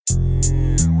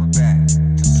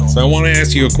So I want to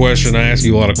ask you a question. I ask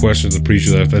you a lot of questions at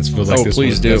pre-show. That's feels like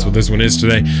please do. That's what this one is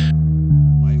today.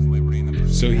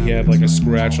 So he had like a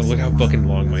scratch. Look how fucking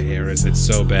long my hair is. It's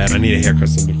so bad. I need a haircut,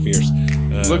 something fierce.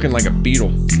 Looking like a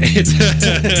beetle.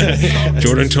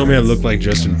 Jordan told me I look like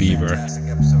Justin Bieber.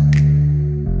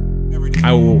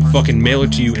 I will fucking mail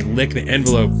it to you and lick the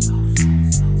envelope.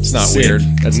 It's not Sick. weird.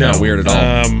 That's No. not weird at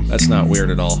all. That's not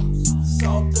weird at all.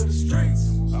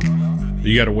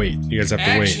 You gotta wait. You guys have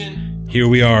to wait. Here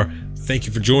we are. Thank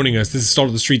you for joining us. This is Salt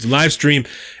of the Streets live stream,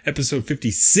 episode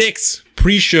 56,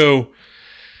 pre-show.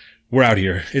 We're out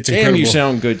here. It's incredible. Damn, you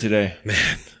sound good today.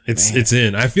 Man, it's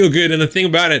in. I feel good. And the thing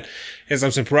about it is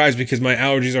I'm surprised because my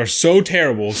allergies are so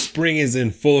terrible. Spring is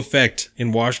in full effect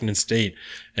in Washington State.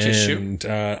 And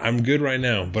I'm good right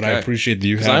now, but I appreciate that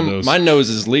you have those. My nose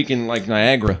is leaking like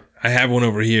Niagara. I have one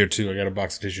over here, too. I got a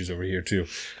box of tissues over here, too.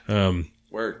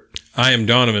 Word. I am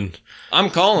Donovan. I'm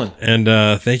Colin. And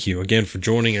thank you again for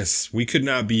joining us. We could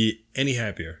not be any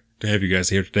happier to have you guys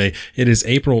here today. It is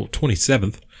April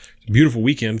 27th. It's a beautiful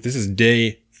weekend. This is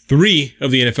day 3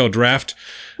 of the NFL draft.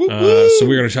 So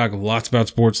we're going to talk lots about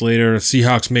sports later.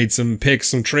 Seahawks made some picks,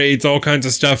 some trades, all kinds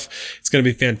of stuff. It's going to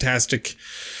be fantastic.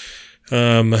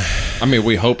 I mean,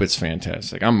 we hope it's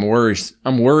fantastic. I'm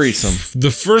worrisome.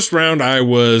 The first round I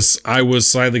was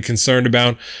slightly concerned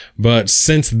about, but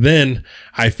since then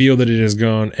I feel that it has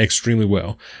gone extremely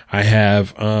well. I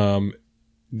have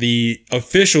the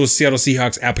official Seattle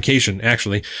Seahawks application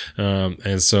actually,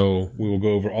 and so we will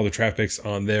go over all the draft picks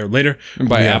on there later. And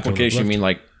by application, you mean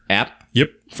like app?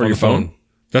 Yep, for your phone.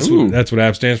 That's what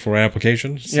app stands for,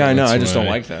 application. So yeah, I know. I just don't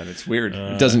like that. It's weird.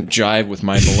 It doesn't jive with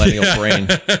my millennial brain.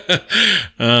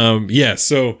 Yeah,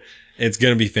 so it's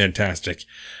going to be fantastic.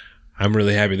 I'm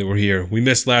really happy that we're here. We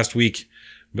missed last week,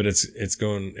 but it's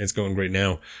going great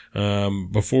now.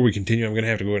 Before we continue, I'm going to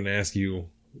have to go ahead and ask you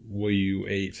what you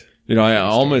ate. You know, I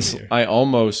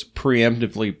almost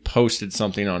preemptively posted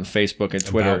something on Facebook and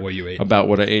Twitter about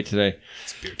what I ate today.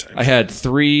 It's beer time. I had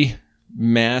 3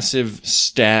 massive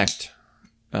stacked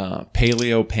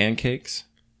paleo pancakes.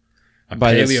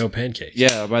 Pancake.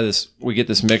 Yeah, we get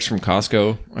this mix from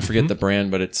Costco. I forget the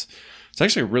brand, but it's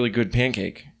actually a really good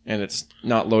pancake, and it's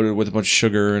not loaded with a bunch of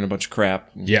sugar and a bunch of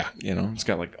crap. Yeah. You know, it's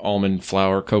got like almond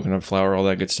flour, coconut flour, all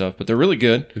that good stuff, but they're really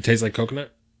good. It tastes like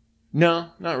coconut?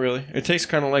 No, not really. It tastes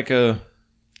kind of like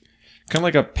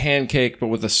a pancake, but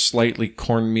with a slightly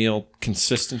cornmeal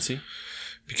consistency.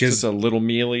 Because it's a little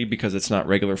mealy because it's not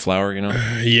regular flour, you know?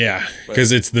 Yeah,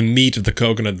 because it's the meat of the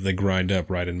coconut that they grind up,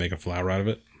 right, and make a flour out of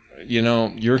it. You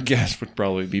know, your guess would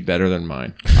probably be better than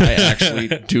mine. I actually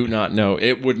do not know.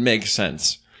 It would make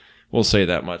sense. We'll say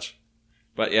that much.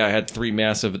 But yeah, I had 3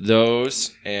 massive of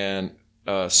those and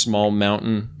a small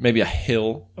mountain, maybe a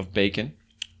hill of bacon.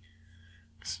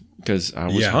 Because I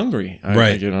was hungry.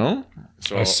 Right. You know?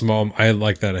 So I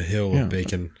like that, a hill of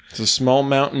bacon. It's a small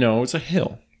mountain. No, it's a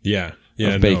hill. Yeah.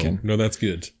 Of bacon. No, that's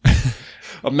good.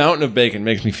 A mountain of bacon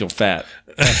makes me feel fat.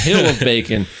 A hill of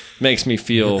bacon makes me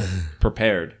feel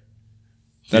prepared.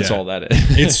 That's all that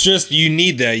is. It's just, you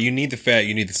need that. You need the fat.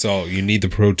 You need the salt. You need the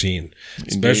protein.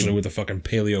 Especially with a fucking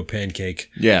paleo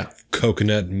pancake. Yeah.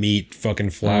 Coconut, meat,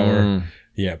 fucking flour.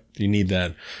 Yeah, you need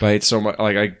that. But I ate so much.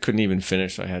 Like, I couldn't even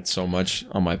finish. I had so much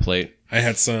on my plate. I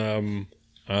had some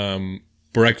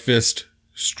breakfast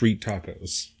street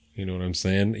tacos. You know what I'm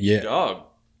saying? Yeah. Dog.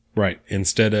 Right.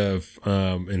 Instead of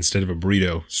a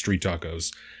burrito, street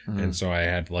tacos. And so I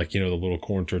had the little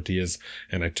corn tortillas,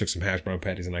 and I took some hash brown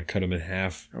patties and I cut them in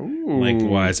half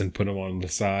lengthwise and put them on the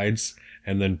sides,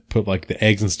 and then put the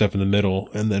eggs and stuff in the middle,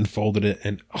 and then folded it.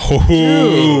 And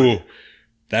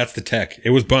that's the tech. It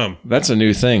was bum. That's a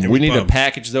new thing. We need to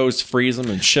package those, freeze them,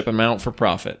 and ship them out for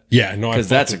profit. Yeah, no, because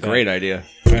that's a great idea.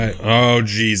 Oh,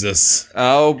 Jesus.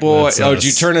 Oh, boy. Did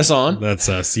you turn us on? That's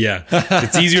us, yeah.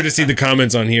 It's easier to see the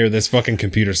comments on here. This fucking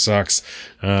computer sucks.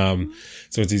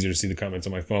 So it's easier to see the comments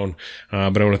on my phone.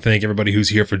 But I want to thank everybody who's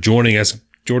here for joining us.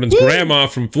 Jordan's grandma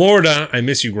from Florida. I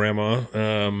miss you, Grandma.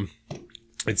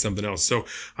 It's something else. So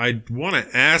I want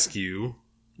to ask you.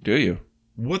 Do you?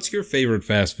 What's your favorite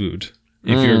fast food?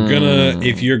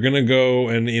 If you're gonna go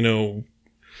and,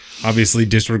 obviously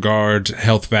disregard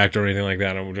health factor or anything like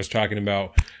that. I'm just talking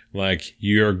about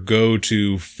your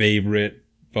go-to favorite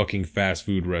fucking fast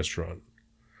food restaurant.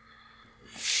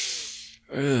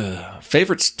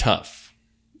 Favorite's tough.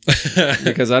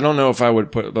 Because I don't know if I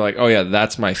would put oh yeah,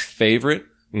 that's my favorite.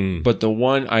 But the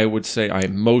one I would say I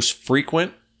most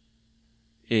frequent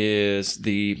is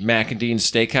the Mac and Dean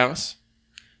Steakhouse.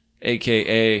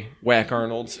 AKA Whack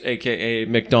Arnold's, AKA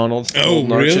McDonald's. Oh,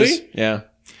 really? Yeah.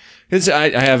 I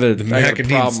have a Mac and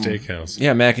Dean problem. Steakhouse.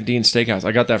 Yeah, Mac and Dean Steakhouse.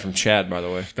 I got that from Chad, by the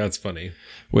way. That's funny.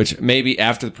 Which maybe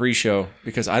after the pre-show,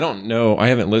 because I don't know. I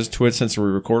haven't listened to it since we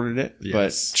recorded it.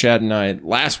 Yes. But Chad and I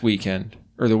last weekend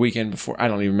or the weekend before, I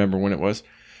don't even remember when it was,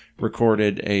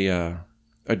 recorded a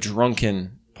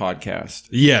drunken podcast.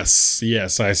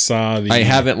 Yes, I saw the. I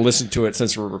haven't listened to it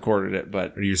since we recorded it,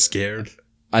 but Are you scared?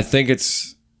 I think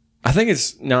it's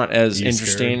not as You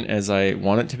interesting scared? as I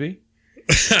want it to be,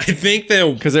 I think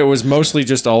that. because it was mostly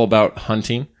just all about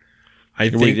hunting. I We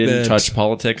think didn't that, touch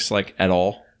politics like at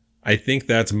all. I think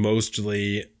that's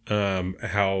mostly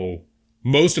how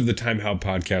most of the time how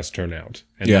podcasts turn out,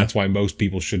 and Yeah. that's why most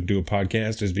people should do a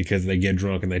podcast is because they get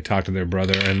drunk and they talk to their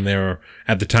brother, and they're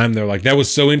at the time they're like, "That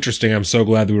was so interesting. I'm so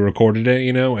glad that we recorded it,"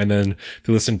 you know. And then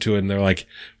they listen to it and they're like,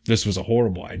 "This was a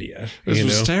horrible idea." This you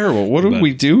was know? terrible. What did But-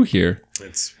 we do here?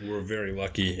 We're very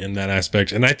lucky in that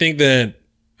aspect, and I think that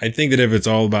if it's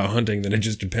all about hunting, then it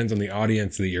just depends on the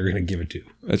audience that you're going to give it to.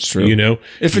 That's true. You know,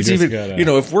 If You it's just even,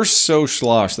 gotta- if we're so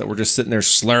slosh that we're just sitting there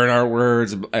slurring our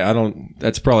words,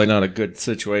 that's probably not a good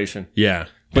situation. yeah,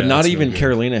 But Yeah, not that's even good.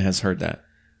 Carolina has heard that.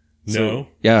 No,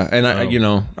 Yeah. And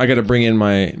Oh. I got to bring in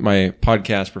my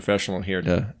podcast professional here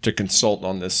to consult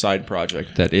on this side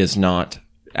project that is not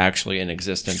actually in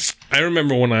existence. I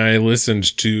remember when I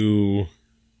listened to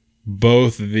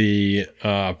both the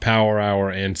Power Hour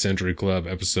and Century Club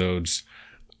episodes,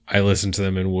 I listened to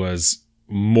them and was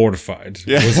mortified.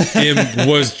 Yeah.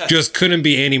 Was just couldn't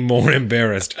be any more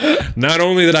embarrassed. Not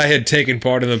only that I had taken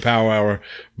part in the Power Hour,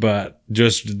 but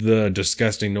just the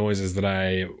disgusting noises that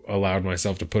I allowed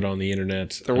myself to put on the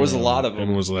internet. There was a lot of them.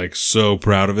 and was like so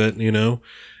proud of it. You know,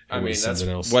 I It mean, was that's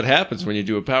something else. what happens when you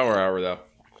do a power hour, though.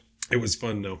 It was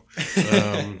fun though.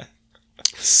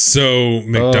 So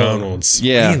McDonald's,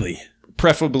 yeah. really?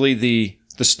 Preferably the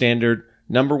standard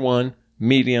 #1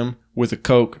 medium with a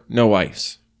Coke, no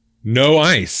ice. No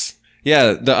ice.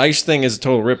 Yeah, the ice thing is a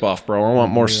total ripoff, bro. I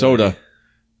want more soda.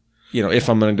 If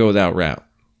I'm gonna go that route.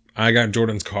 I got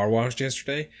Jordan's car washed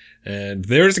yesterday, and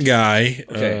there's a guy.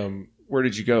 Okay. Where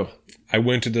did you go? I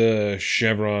went to the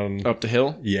Chevron. Up the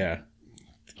hill? Yeah.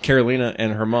 Carolina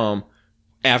and her mom,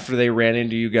 after they ran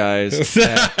into you guys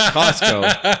at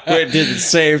Costco, did the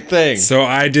same thing. So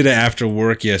I did it after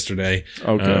work yesterday.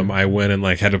 Okay. I went and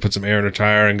had to put some air in her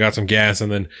tire and got some gas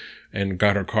and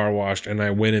got her car washed. And I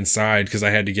went inside because I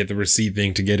had to get the receipt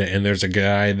thing to get it. And there's a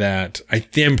guy that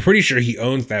I'm pretty sure he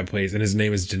owns that place, and his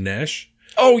name is Dinesh.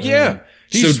 Oh, yeah.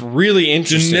 He's really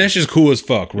interesting. Dinesh is cool as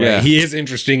fuck, right? Yeah. He is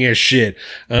interesting as shit.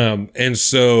 And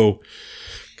so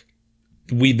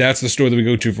that's the store that we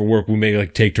go to for work. We may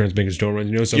take turns making store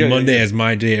runs, So Yeah, Monday yeah. is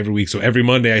my day every week. So every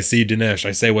Monday I see Dinesh.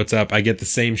 I say, "What's up?" I get the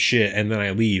same shit and then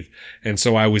I leave. And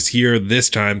so I was here this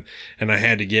time and I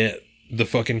had to get the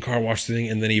fucking car wash thing.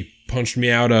 And then he punched me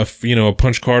out a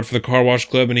punch card for the car wash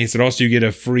club. And he said, also you get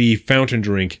a free fountain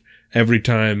drink every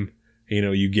time,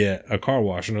 you get a car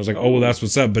wash. And I was like, "Oh, well, that's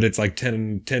what's up." But it's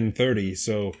 10:30.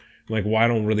 So I'm like, "Well, I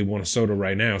don't really want a soda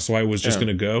right now." So I was just going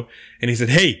to go. And he said,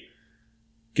 "Hey,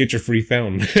 get your free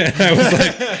fountain." I was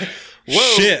like, Whoa.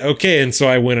 shit, okay. And so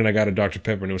I went and I got a Dr.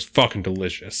 Pepper, and it was fucking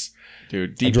delicious.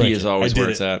 Dude, I DP drank is it. always I did where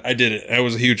it. it's at. I did it. I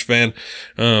was a huge fan.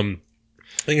 I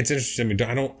think it's interesting.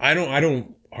 I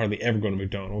don't hardly ever go to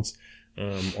McDonald's.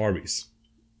 Arby's.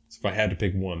 So if I had to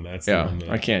pick one, that's the Yeah, one.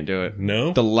 I can't do it.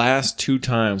 No, The last 2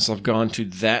 times I've gone to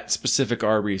that specific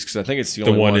Arby's, because I think it's the the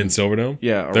only one in Silverdome.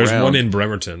 Yeah, there's around. one in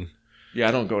Bremerton. Yeah,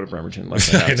 I don't go to Bremerton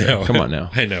unless I have I to. know. Come on now.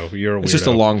 I know you're a weirdo. It's just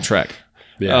a long trek.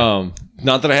 Yeah.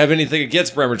 Not that I have anything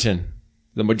against Bremerton.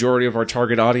 The majority of our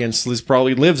target audience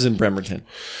probably lives in Bremerton.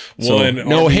 So Well, and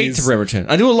no hate Arby's- to Bremerton.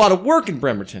 I do a lot of work in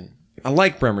Bremerton. I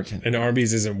like Bremerton. And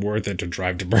Arby's isn't worth it to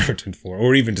drive to Bremerton for,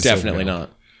 or even to Definitely Silverdale.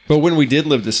 not. But when we did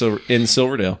live in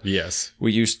Silverdale, Yes.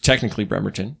 we used technically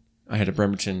Bremerton. I had a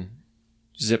Bremerton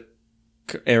zip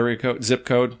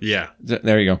code. Yeah.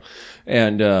 There you go.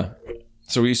 And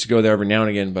so we used to go there every now and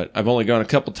again, but I've only gone a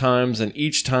couple times, and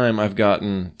each time I've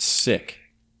gotten sick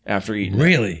after eating it.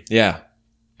 Really? Yeah.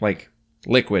 Like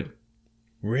liquid.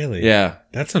 Really? Yeah.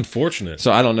 That's unfortunate.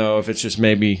 So I don't know if it's just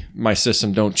maybe my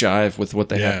system don't jive with what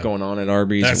they Yeah. have going on at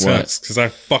Arby's That or what. sucks because I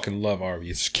fucking love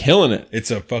Arby's. Killing it. It's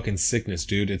a fucking sickness,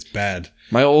 dude. It's bad.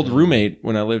 My old roommate,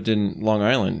 when I lived in Long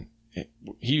Island,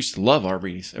 he used to love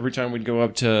Arby's. Every time we'd go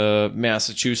up to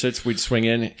Massachusetts, we'd swing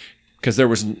in because there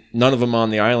was none of them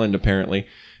on the island apparently.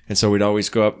 And so we'd always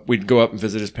go up. We'd go up and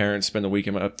visit his parents, spend the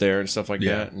weekend up there and stuff like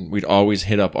Yeah. that. And we'd always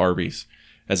hit up Arby's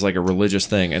as like a religious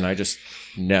thing. And I just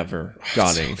never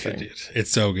got So anything. good, dude.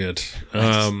 It's so good.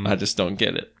 I just don't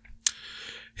get it.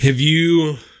 Have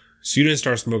you? So you didn't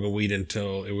start smoking weed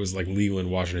until it was legal in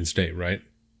Washington State, right?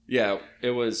 Yeah,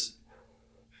 it was.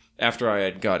 after I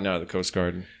had gotten out of the Coast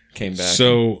Guard and came back.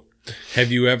 So,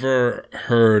 have you ever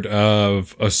heard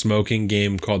of a smoking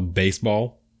game called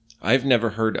baseball? I've never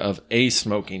heard of a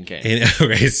smoking game.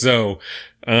 Okay, so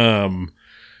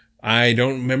I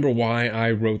don't remember why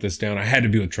I wrote this down. I had to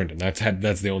be with Trenton.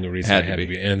 That's the only reason I had to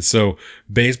be. And so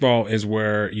baseball is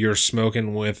where you're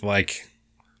smoking with, like,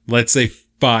 let's say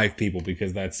 5 people,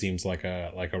 because that seems like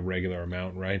a regular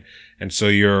amount, right? And so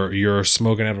you're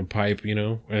smoking out of a pipe, you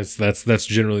know. That's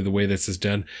generally the way this is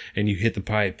done. And you hit the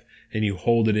pipe and you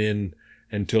hold it in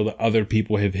until the other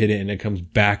people have hit it, and it comes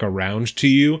back around to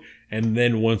you. And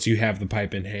then once you have the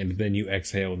pipe in hand, then you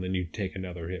exhale, and then you take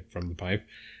another hit from the pipe.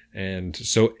 And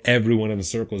so everyone in the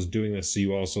circle is doing this, so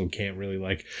you also can't really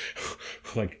like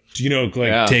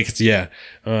take, yeah.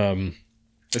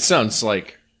 It sounds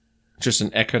like just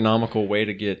an economical way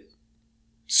to get.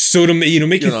 So to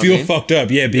make you feel fucked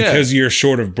up, yeah, because you're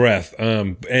short of breath.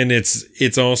 And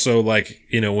it's also like,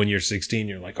 when you're 16,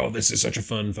 you're like, oh, this is such a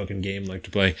fun fucking game, like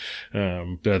to play.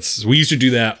 We used to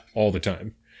do that all the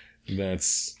time.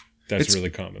 That's really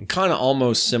common. Kind of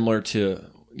almost similar to.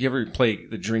 You ever play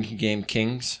the drinking game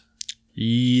Kings?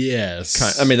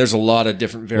 Yes. I mean, there's a lot of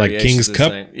different variations. Like King's of this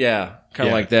Cup? thing. Yeah, kind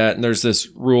of like that. And there's this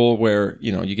rule where,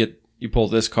 you pull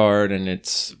this card and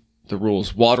the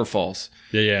rule's waterfalls.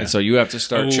 Yeah. And so you have to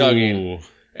start chugging.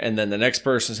 And then the next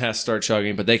person has to start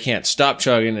chugging, but they can't stop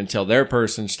chugging until their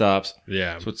person stops.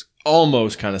 Yeah. So it's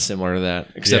almost kind of similar to that,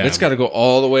 except it's got to go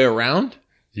all the way around.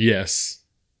 Yes.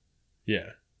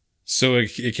 Yeah. So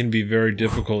it can be very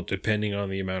difficult depending on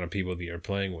the amount of people that you're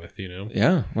playing with,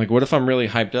 Yeah. Like, what if I'm really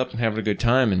hyped up and having a good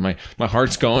time and my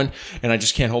heart's going and I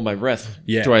just can't hold my breath?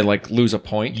 Yeah. Do I, lose a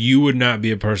point? You would not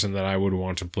be a person that I would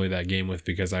want to play that game with,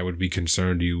 because I would be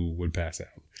concerned you would pass out.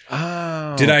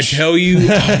 Oh. Did I tell you?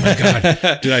 Oh, my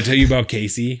God. Did I tell you about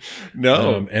Casey?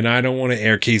 No. And I don't want to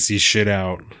air Casey's shit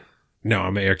out. No,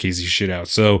 I'm gonna air Casey's shit out.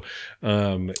 So,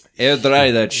 air dry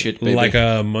that shit, baby. Like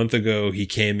a month ago, he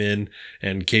came in,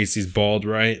 and Casey's bald,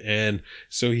 right? And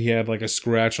so he had like a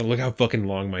scratch on. Look how fucking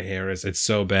long my hair is. It's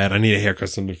so bad. I need a haircut,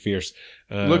 something fierce.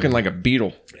 Looking like a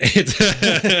beetle.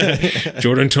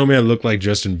 Jordan told me I look like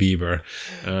Justin Bieber.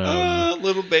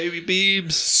 Little baby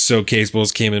Biebs. So Case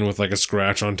Bowles came in with like a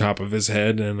scratch on top of his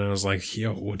head, and I was like,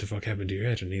 yo, what the fuck happened to your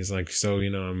head? And he's like, so,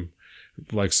 I'm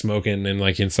like smoking and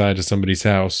like inside of somebody's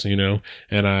house, and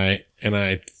I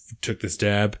took this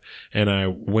dab, and I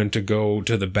went to go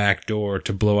to the back door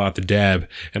to blow out the dab,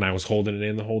 and I was holding it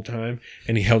in the whole time,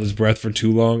 and he held his breath for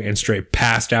too long and straight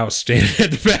passed out standing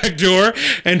at the back door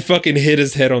and fucking hit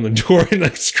his head on the door and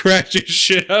like scratched his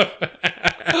shit up.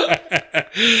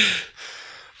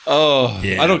 Oh,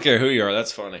 yeah. I don't care who you are.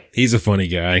 That's funny. He's a funny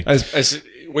guy.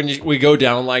 When we go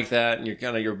down like that and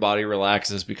your body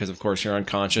relaxes because, of course, you're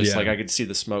unconscious. Yeah. Like, I could see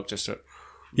the smoke just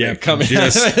coming.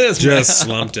 Just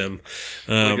slumped him.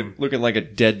 Looking like a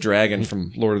dead dragon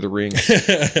from Lord of the Rings.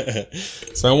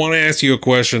 So I want to ask you a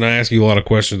question. I ask you a lot of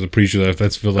questions. I appreciate that. If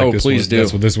that's feel like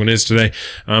that's what this one is today.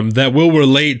 That will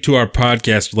relate to our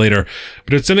podcast later.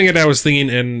 But it's something that I was thinking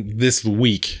in this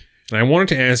week. And I wanted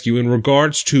to ask you in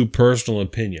regards to personal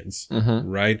opinions,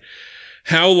 right?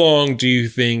 How much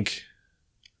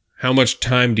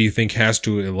time do you think has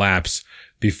to elapse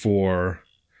before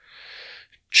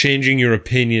changing your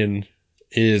opinion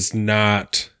is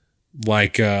not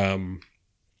like, can't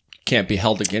be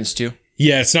held against you?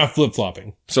 Yeah, it's not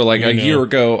flip-flopping. So like a year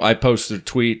ago, I posted a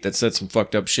tweet that said some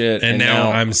fucked up shit. And now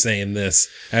I'm saying this,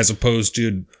 as opposed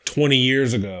to 20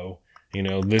 years ago.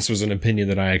 This was an opinion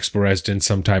that I expressed in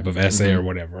some type of essay or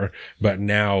whatever. But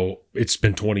now it's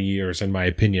been 20 years and my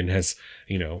opinion has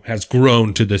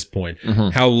grown to this point.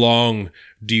 How long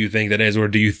do you think that is? Or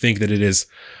do you think that it is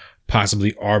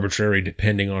possibly arbitrary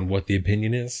depending on what the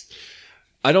opinion is?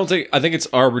 I think it's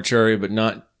arbitrary, but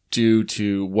not due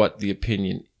to what the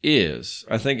opinion is.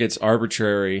 I think it's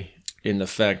arbitrary in the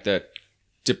fact that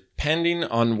depending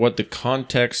on what the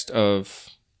context of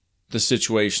the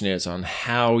situation is, on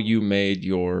how you made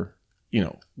your,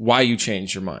 why you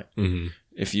changed your mind.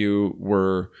 If you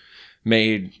were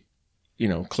made,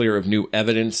 clear of new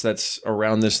evidence that's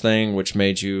around this thing, which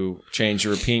made you change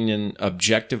your opinion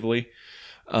objectively,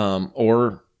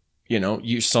 or,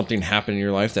 something happened in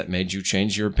your life that made you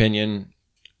change your opinion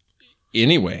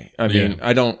anyway. I mean,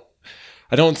 I don't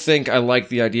think I like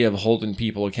the idea of holding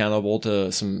people accountable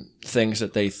to some things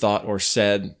that they thought or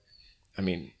said. I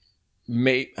mean,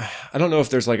 I don't know if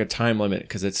there's like a time limit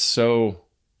because it's so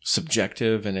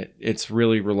subjective and it's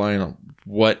really relying on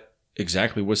what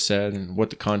exactly was said and what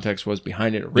the context was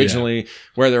behind it originally,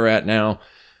 where they're at now.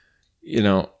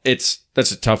 That's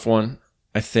a tough one.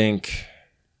 I think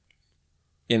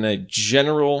in a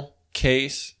general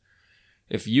case,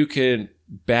 if you could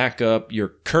back up your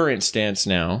current stance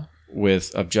now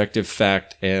with objective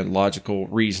fact and logical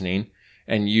reasoning,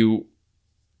 and you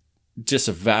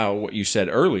disavow what you said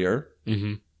earlier,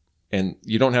 and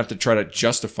you don't have to try to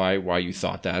justify why you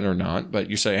thought that or not, but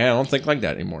you say, hey, I don't think like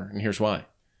that anymore, and here's why.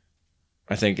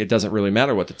 I think it doesn't really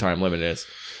matter what the time limit is.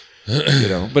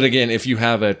 But again, if you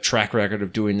have a track record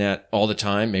of doing that all the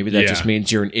time, maybe that just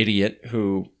means you're an idiot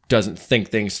who doesn't think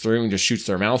things through and just shoots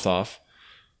their mouth off.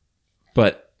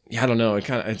 But I don't know. I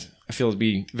feel it'd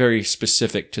be very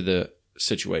specific to the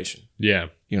situation. Yeah.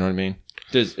 You know what I mean?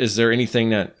 Is there anything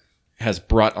that has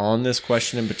brought on this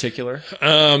question in particular?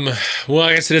 Well,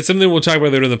 like I said, it's something we'll talk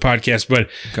about later in the podcast, but,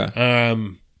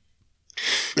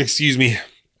 excuse me.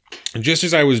 Just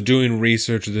as I was doing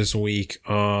research this week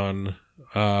on,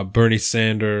 Bernie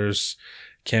Sanders,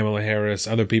 Kamala Harris,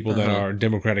 other people that are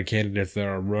Democratic candidates that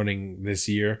are running this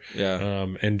year,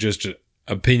 and just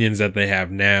opinions that they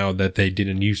have now that they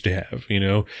didn't used to have,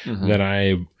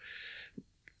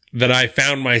 that I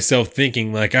found myself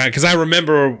thinking because I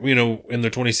remember, in the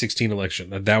 2016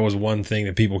 election, that was one thing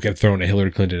that people kept throwing at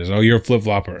Hillary Clinton is, oh, you're a flip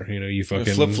flopper, you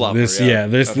fucking flip flopper, this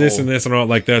and this and all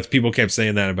like that. People kept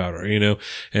saying that about her,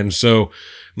 and so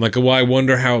I'm like, well, I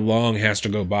wonder how long has to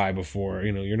go by before,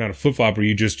 you're not a flip flopper.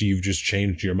 You've just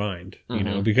changed your mind,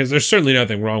 because there's certainly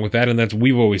nothing wrong with that. And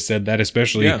we've always said that,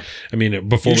 especially,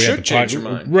 before we have to change your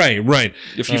mind. Right.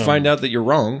 If you find out that you're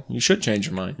wrong, you should change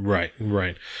your mind. Right.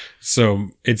 So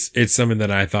it's something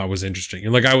that I thought was interesting.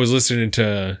 And I was listening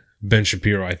to Ben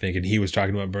Shapiro, I think, and he was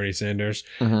talking about Bernie Sanders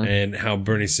and how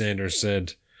Bernie Sanders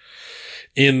said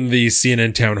in the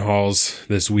CNN town halls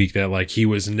this week that he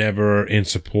was never in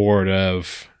support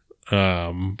of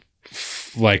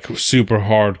super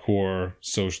hardcore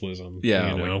socialism.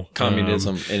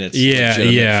 Communism in its form.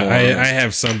 I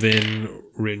have something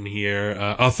written here.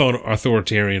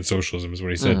 Authoritarian socialism is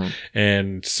what he said.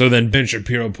 And so then Ben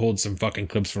Shapiro pulled some fucking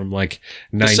clips from the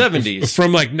 70s.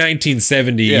 From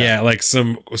 1970.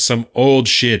 Some old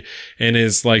shit. And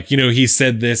is he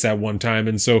said this at one time.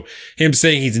 And so him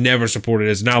saying he's never supported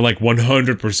it is not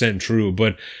 100% true.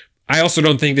 But I also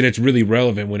don't think that it's really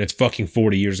relevant when it's fucking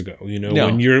 40 years ago. No.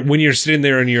 when you're sitting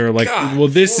there and you're like, God, well,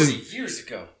 this 40 is years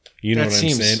ago. You know what I'm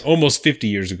saying? Almost 50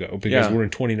 years ago, because we're in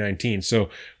 2019. So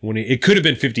it could have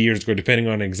been 50 years ago, depending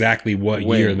on exactly what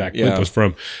year that clip was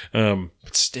from.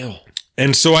 But still.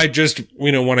 And so I just,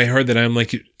 when I heard that, I'm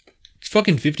like, it's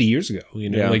fucking 50 years ago.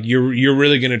 You're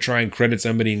really going to try and credit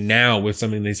somebody now with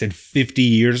something they said 50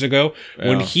 years ago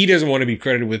when he doesn't want to be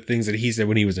credited with things that he said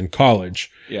when he was in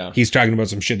college. Yeah. He's talking about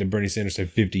some shit that Bernie Sanders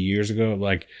said 50 years ago.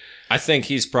 I think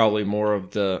he's probably more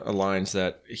of the lines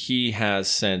that he has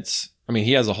since. I mean,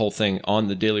 he has a whole thing on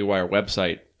the Daily Wire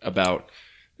website about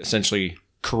essentially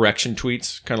correction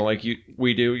tweets, kind of like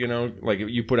we do, if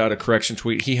you put out a correction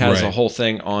tweet, he has a whole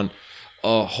thing on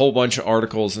a whole bunch of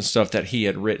articles and stuff that he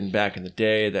had written back in the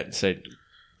day that said,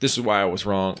 this is why I was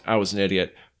wrong. I was an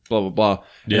idiot, blah, blah, blah.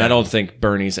 Yeah. And I don't think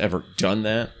Bernie's ever done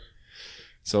that.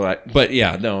 So,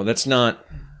 that's not.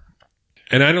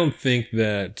 And I don't think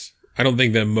that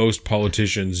most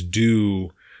politicians do,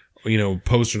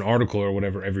 post an article or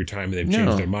whatever every time they've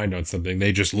changed their mind on something.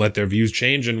 They just let their views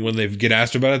change. And when they get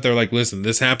asked about it, they're like, listen,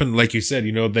 this happened. Like you said,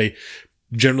 they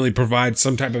generally provide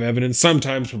some type of evidence,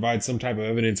 sometimes provide some type of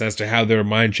evidence as to how their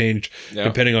mind changed,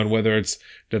 depending on whether it's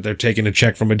that they're taking a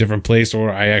check from a different place or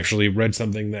I actually read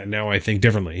something that now I think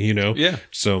differently, Yeah.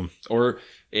 So, or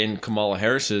in Kamala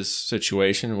Harris's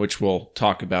situation, which we'll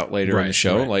talk about later in the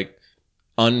show,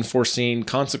 unforeseen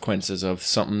consequences of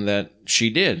something that she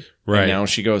did. Right. And now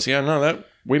she goes,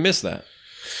 we missed that.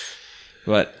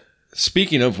 But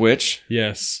speaking of which,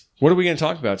 yes. What are we going to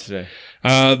talk about today?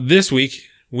 This week,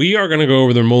 we are going to go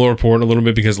over the Mueller report a little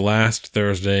bit because last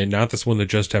Thursday, not this one that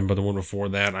just happened, but the one before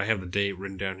that, I have the date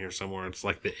written down here somewhere. It's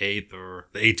the 8th or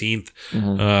the 18th.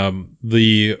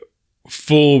 The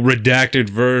full redacted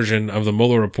version of the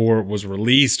Mueller report was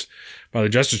released by the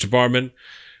Justice Department,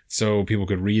 so people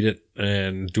could read it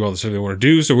and do all the stuff they want to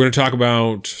do. So we're going to talk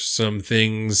about some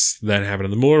things that happened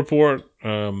in the Mueller report.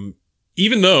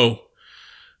 Even though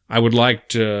I would like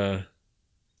to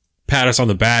pat us on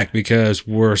the back because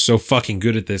we're so fucking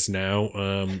good at this now,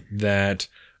 that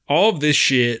all of this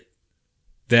shit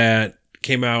that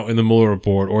came out in the Mueller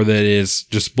report or that is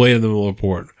displayed in the Mueller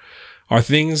report are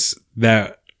things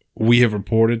that we have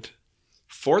reported.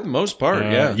 For the most part,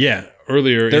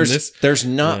 earlier in this. There's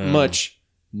not much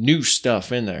new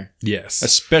stuff in there. Yes.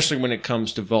 Especially when it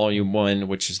comes to volume 1,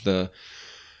 which is the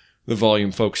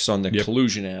volume focused on the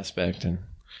collusion aspect.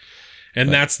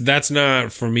 And that's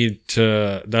not for me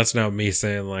to, that's not me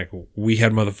saying like we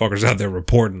had motherfuckers out there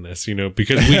reporting this,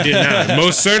 because we did not.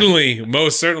 Most certainly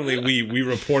we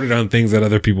reported on things that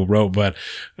other people wrote, but,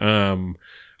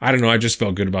 I don't know. I just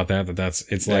felt good about that.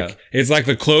 It's like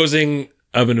the closing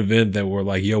of an event that we're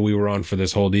like, yo, we were on for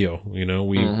this whole deal.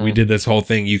 We did this whole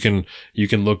thing. You can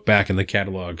look back in the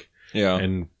catalog. Yeah.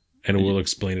 And we'll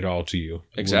explain it all to you.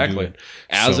 Exactly.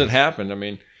 As it happened. I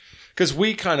mean, cause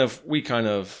we kind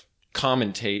of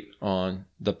commentate on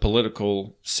the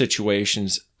political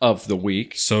situations of the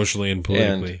week. Socially and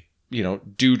politically.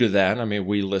 And, due to that, I mean,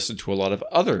 we listen to a lot of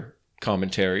other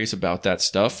commentaries about that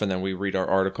stuff, and then we read our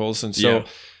articles. And so,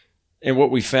 and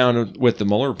what we found with the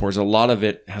Mueller reports, a lot of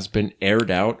it has been aired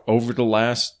out over the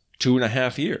last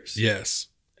 2.5 years. Yes.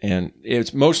 And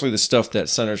it's mostly the stuff that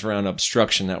centers around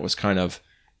obstruction that was kind of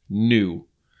new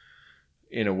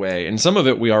in a way. And some of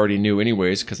it we already knew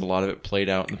anyways, because a lot of it played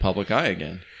out in the public eye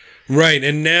again. Right.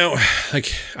 And now,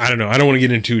 like, I don't know. I don't want to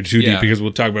get into it too deep because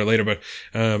we'll talk about it later, but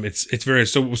it's very,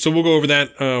 so we'll go over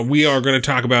that. We are going to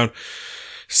talk about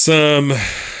some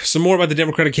more about the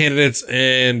Democratic candidates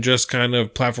and just kind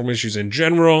of platform issues in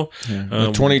general. Yeah.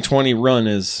 The 2020 run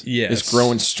is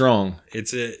growing strong.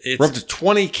 We're up to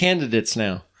 20 candidates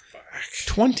now.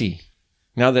 20.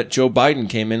 Now that Joe Biden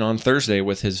came in on Thursday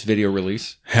with his video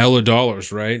release. Hella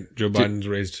dollars, right? Joe Biden's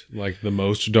raised like the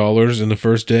most dollars in the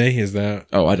first day. Is that?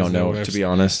 Oh, I don't know, to be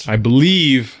honest. I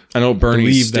know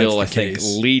Bernie's still, I think,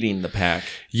 leading the pack.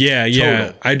 Yeah.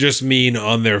 Total. I just mean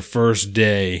on their first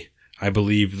day. I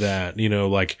believe that,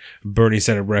 like Bernie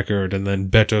set a record and then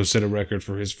Beto set a record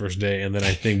for his first day. And then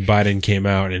I think Biden came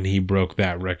out and he broke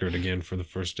that record again for the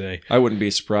first day. I wouldn't be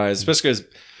surprised, especially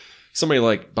because somebody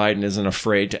like Biden isn't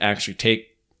afraid to actually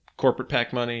take corporate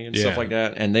PAC money and stuff like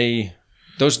that. And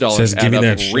those dollars add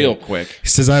up real quick. He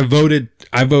says, I voted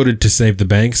to save the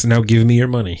banks. Now give me your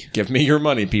money. Give me your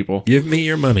money, people. Give me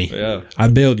your money. Yeah. I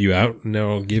bailed you out.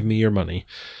 No, give me your money.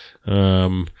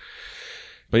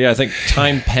 But yeah, I think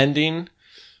time pending,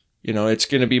 it's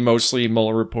going to be mostly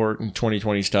Mueller report and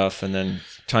 2020 stuff. And then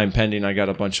time pending, I got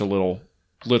a bunch of little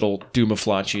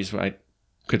doomaflachis I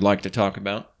could like to talk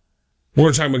about. We're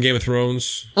going to talk about Game of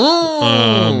Thrones.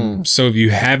 So if you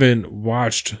haven't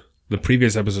watched the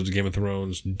previous episodes of Game of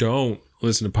Thrones, don't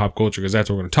listen to Pop Culture because that's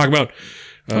what we're going to talk about.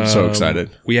 I'm so excited.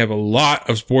 We have a lot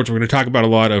of sports. We're going to talk about a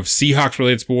lot of Seahawks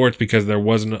related sports because there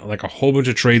wasn't like a whole bunch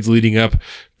of trades leading up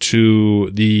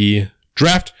to the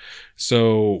draft.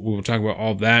 So we will talk about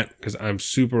all that because I'm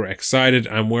super excited.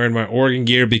 I'm wearing my Oregon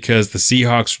gear because the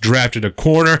Seahawks drafted a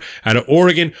corner out of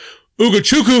Oregon,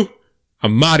 Ugochukwu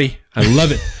Amadi. I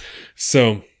love it.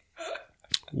 So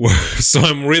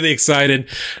I'm really excited.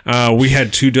 We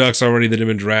had 2 Ducks already that have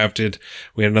been drafted.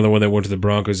 We had another one that went to the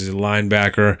Broncos. He's a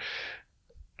linebacker.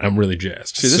 I'm really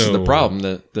jazzed. See, this is the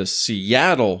problem. The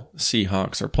Seattle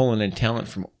Seahawks are pulling in talent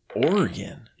from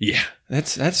Oregon. Yeah.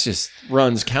 That's just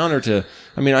runs counter to,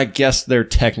 I mean, I guess they're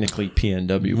technically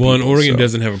PNW. Well, and Oregon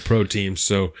doesn't have a pro team,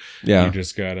 so you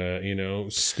just gotta,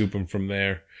 scoop them from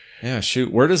there. Yeah,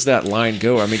 shoot. Where does that line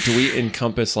go? I mean, do we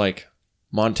encompass like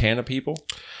Montana people?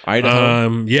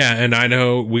 Idaho? Yeah, and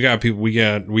Idaho,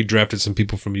 we drafted some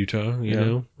people from Utah, you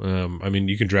know. I mean,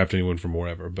 you can draft anyone from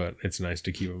wherever, but it's nice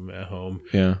to keep them at home.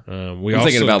 Yeah. I'm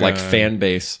thinking about like fan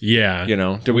base. Yeah.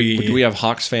 Do we have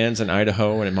Hawks fans in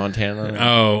Idaho and in Montana?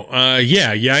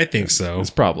 Yeah, I think so.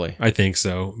 It's probably. I think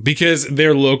so. Because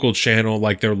their local channel,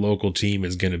 like their local team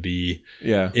is going to be,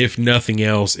 if nothing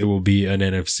else, it will be an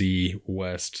NFC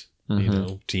West,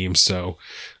 team. So,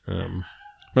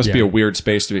 must be a weird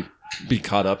space to be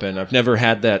caught up in. I've never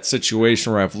had that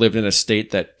situation where I've lived in a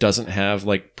state that doesn't have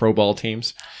like pro ball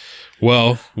teams.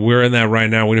 Well, we're in that right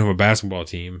now. We don't have a basketball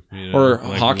team or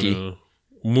hockey.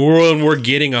 We're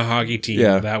getting a hockey team.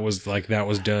 Yeah. That was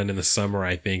done in the summer.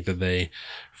 I think that they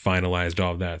finalized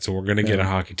all of that. So we're going to get a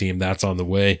hockey team. That's on the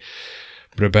way.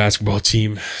 But a basketball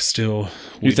team still.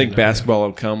 You think basketball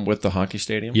will come with the hockey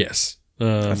stadium? Yes.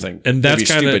 I think, and that's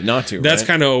kind of not to. That's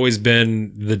kind of always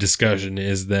been the discussion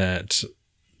is that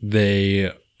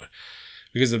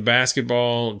because the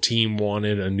basketball team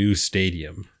wanted a new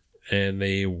stadium and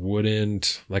they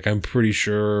wouldn't, like, I'm pretty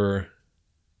sure,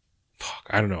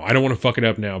 I don't know. I don't want to fuck it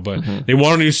up now, but they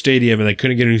want a new stadium and they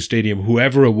couldn't get a new stadium.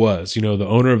 Whoever it was, the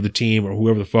owner of the team or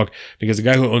whoever the fuck, because the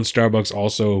guy who owned Starbucks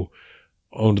also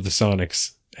owned the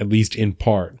Sonics, at least in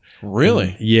part.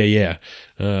 Really? Yeah.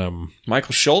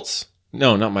 Michael Schultz?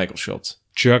 No, not Michael Schultz.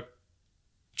 Chuck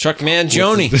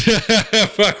Mangione.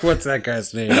 Fuck, what's that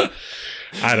guy's name?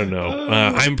 I don't know.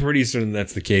 I'm pretty certain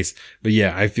that's the case. But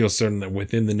yeah, I feel certain that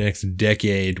within the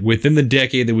decade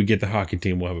that we get the hockey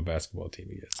team, we'll have a basketball team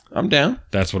again. I'm down.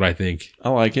 That's what I think. I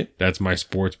like it. That's my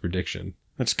sports prediction.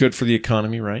 That's good for the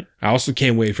economy, right? I also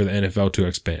can't wait for the NFL to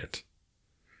expand.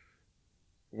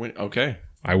 Okay.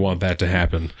 I want that to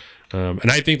happen.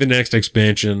 And I think the next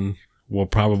expansion will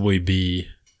probably be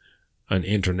an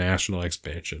international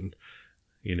expansion.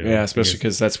 Yeah, especially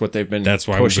because that's what they've been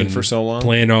pushing we've been for so long.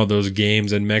 Playing all those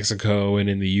games in Mexico and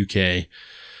in the UK.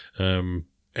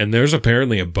 And there's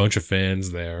apparently a bunch of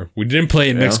fans there. We didn't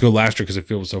play in Mexico last year because the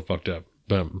field was so fucked up.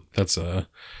 But that's a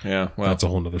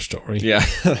whole nother story. Yeah,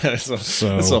 that's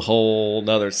a whole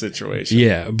nother situation.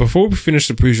 Yeah, before we finish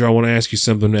the pre-show, I want to ask you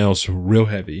something else real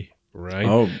heavy, right?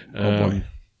 Oh boy.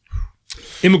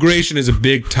 Immigration is a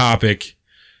big topic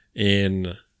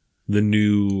in the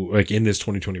new, in this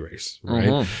 2020 race, right?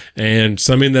 Mm-hmm. And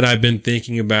something that I've been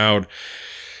thinking about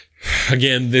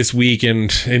again this week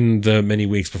and in the many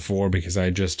weeks before, because I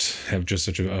just have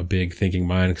such a big thinking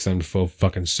mind because I'm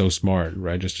fucking so smart,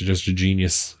 right? Just a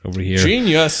genius over here.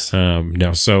 Genius.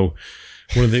 So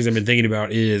one of the things I've been thinking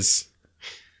about is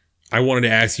I wanted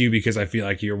to ask you because I feel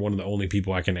like you're one of the only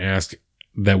people I can ask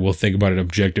that will think about it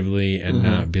objectively and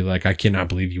not be like, I cannot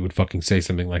believe you would fucking say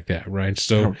something like that, right?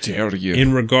 So, how dare you?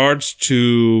 In regards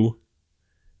to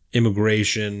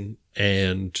immigration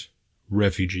and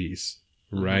refugees,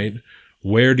 right?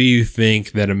 Where do you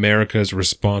think that America's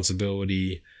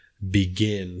responsibility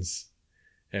begins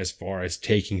as far as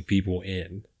taking people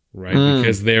in, right?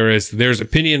 Because there's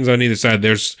opinions on either side.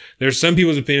 There's some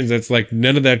people's opinions that's like,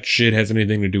 none of that shit has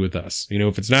anything to do with us.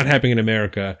 If it's not happening in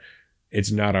America, it's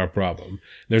not our problem.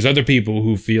 There's other people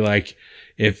who feel like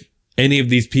if any of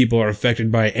these people are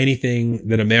affected by anything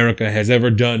that America has ever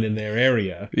done in their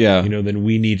area, then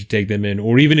we need to take them in.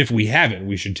 Or even if we haven't,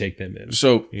 we should take them in.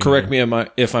 So correct me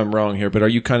if I'm wrong here, but are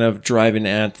you kind of driving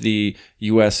at the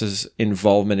U.S.'s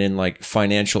involvement in like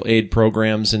financial aid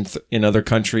programs in other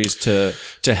countries to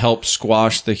help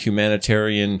squash the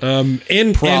humanitarian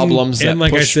problems and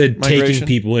like I said, migration? Taking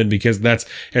people in, because that's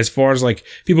as far as like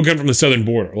people come from the southern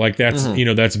border, like that's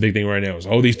that's a big thing right now. Is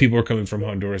these people are coming from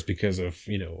Honduras because of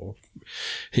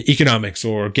economics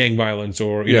or gang violence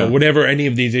or you know whatever any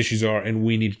of these issues are, and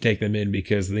we need to take them in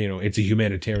because it's a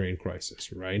humanitarian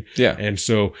crisis, right? Yeah, and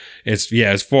so it's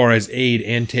as far as aid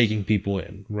and taking people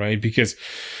in, right? Because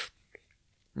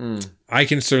I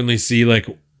can certainly see like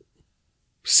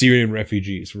Syrian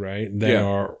refugees, right, that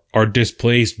are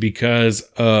displaced because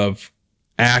of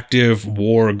active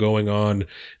war going on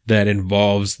that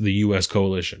involves the U.S.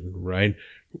 coalition, right?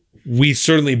 We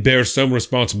certainly bear some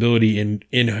responsibility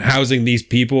in housing these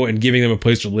people and giving them a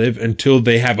place to live until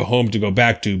they have a home to go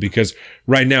back to, because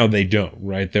right now they don't,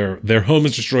 right? Their home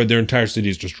is destroyed. Their entire city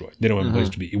is destroyed. They don't have a place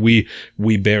to be.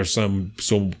 We bear some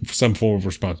form of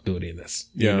responsibility in this,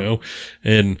 you know?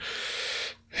 And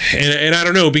I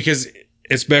don't know, because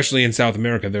especially in South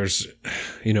America, there's,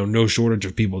 no shortage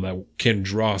of people that can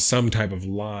draw some type of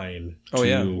line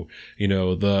to,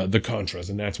 the Contras.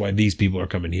 And that's why these people are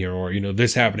coming here, or,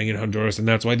 this happening in Honduras, and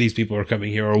that's why these people are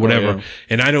coming here, or whatever.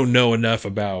 And I don't know enough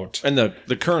about. And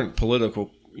the current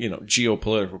political,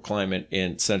 geopolitical climate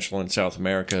in Central and South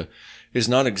America is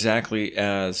not exactly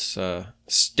as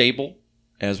stable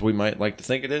as we might like to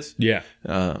think it is. Yeah.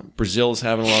 Brazil is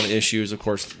having a lot of issues. Of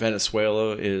course,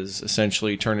 Venezuela is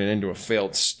essentially turning into a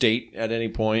failed state at any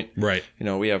point. Right.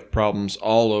 We have problems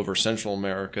all over Central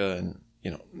America and,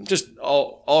 just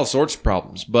all sorts of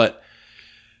problems. But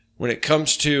when it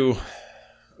comes to...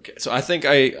 Okay, so I think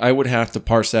I would have to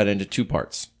parse that into two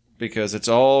parts, because it's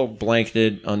all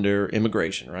blanketed under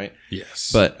immigration, right?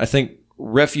 Yes. But I think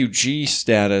refugee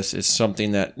status is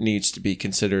something that needs to be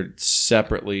considered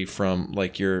separately from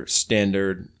like your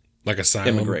standard like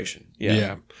asylum immigration.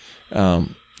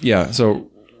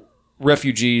 So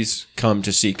refugees come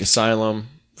to seek asylum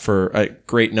for a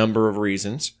great number of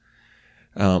reasons.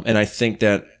 And I think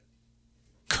that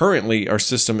currently our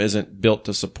system isn't built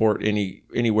to support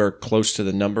anywhere close to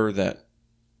the number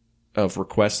of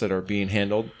requests that are being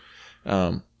handled.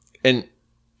 And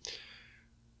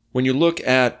when you look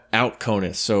at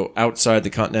CONUS, so outside the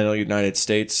continental United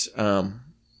States,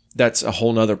 that's a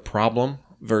whole nother problem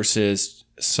versus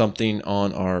something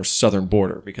on our southern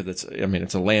border, because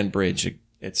it's a land bridge.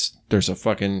 There's a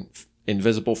fucking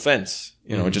invisible fence.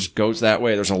 It just goes that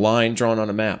way. There's a line drawn on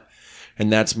a map.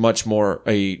 And that's much more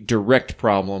a direct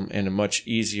problem and a much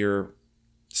easier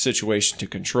situation to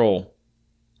control,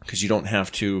 because you don't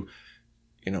have to,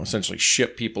 essentially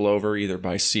ship people over either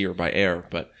by sea or by air.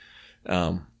 But,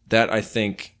 that, I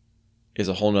think, is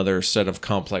a whole nother set of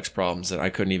complex problems that I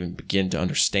couldn't even begin to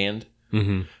understand.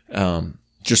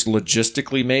 Just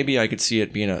logistically, maybe I could see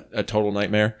it being a total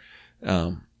nightmare.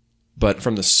 But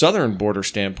from the southern border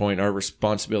standpoint, our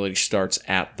responsibility starts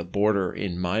at the border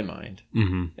in my mind.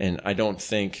 Mm-hmm. And I don't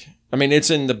think, I mean, it's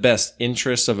in the best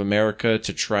interest of America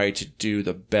to try to do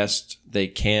the best they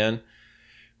can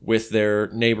with their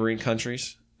neighboring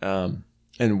countries. And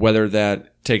whether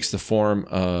that takes the form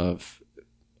of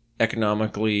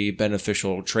economically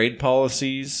beneficial trade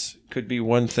policies could be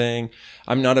one thing.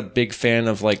 I'm not a big fan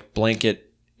of like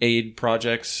blanket aid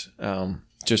projects,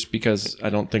 just because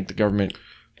I don't think the government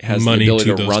has Money the ability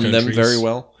to to those run them countries. very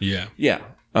well. Yeah. Yeah.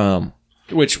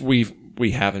 Which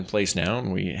we have in place now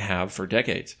and we have for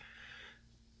decades.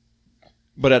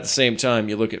 But at the same time,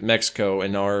 you look at Mexico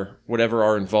and whatever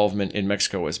our involvement in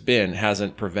Mexico has been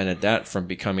hasn't prevented that from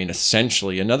becoming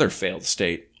essentially another failed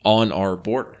state on our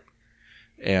border.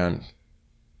 And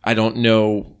I don't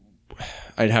know.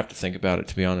 I'd have to think about it,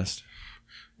 to be honest.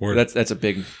 That's a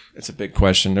big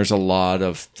question. There's a lot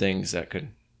of things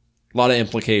a lot of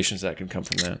implications that can come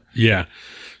from that. Yeah.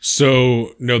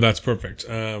 So, no, that's perfect.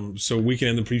 So we can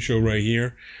end the pre-show right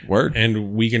here. Word.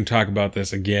 And we can talk about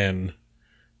this again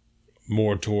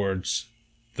more towards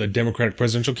the Democratic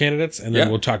presidential candidates. And then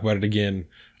we'll talk about it again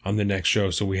on the next show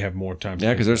so we have more time.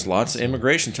 Yeah, because there's lots of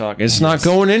immigration talk. It's not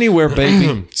going anywhere,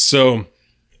 baby. So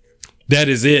that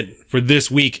is it for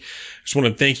this week. I just want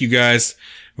to thank you guys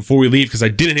before we leave, because I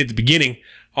didn't hit the beginning.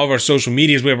 All of our social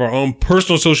medias. We have our own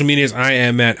personal social medias. I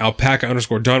am at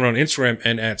alpaca_Donovan on Instagram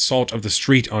and at Salt of the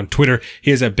Street on Twitter.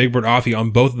 He is at Big Bird Offie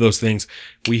on both of those things.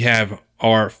 We have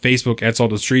our Facebook at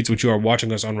Salt of the Streets, which you are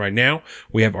watching us on right now.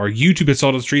 We have our YouTube at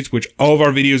Salt of the Streets, which all of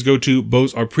our videos go to,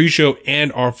 both our pre-show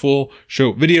and our full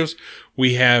show videos.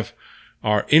 We have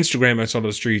our Instagram at Salt of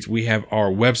the Streets. We have our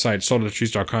website,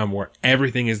 saltofthestreets.com, where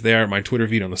everything is there. My Twitter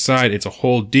feed on the side. It's a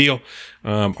whole deal.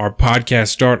 Our podcasts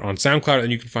start on SoundCloud,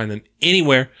 and you can find them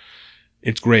anywhere.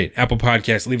 It's great. Apple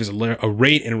Podcasts. Leave us a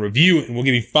rate and a review, and we'll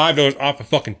give you $5 off a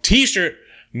fucking t-shirt.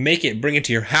 Make it. Bring it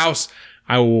to your house.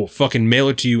 I will fucking mail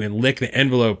it to you and lick the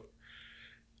envelope.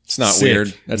 It's not Sick.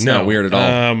 weird. That's not weird at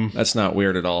all. That's not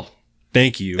weird at all.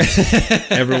 Thank you,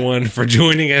 everyone, for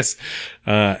joining us.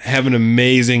 Have an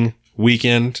amazing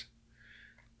weekend.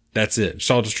 That's it.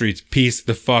 Salt of the Streets. Peace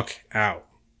the fuck out.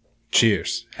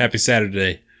 Cheers. Happy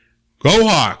Saturday. Go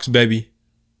Hawks, baby.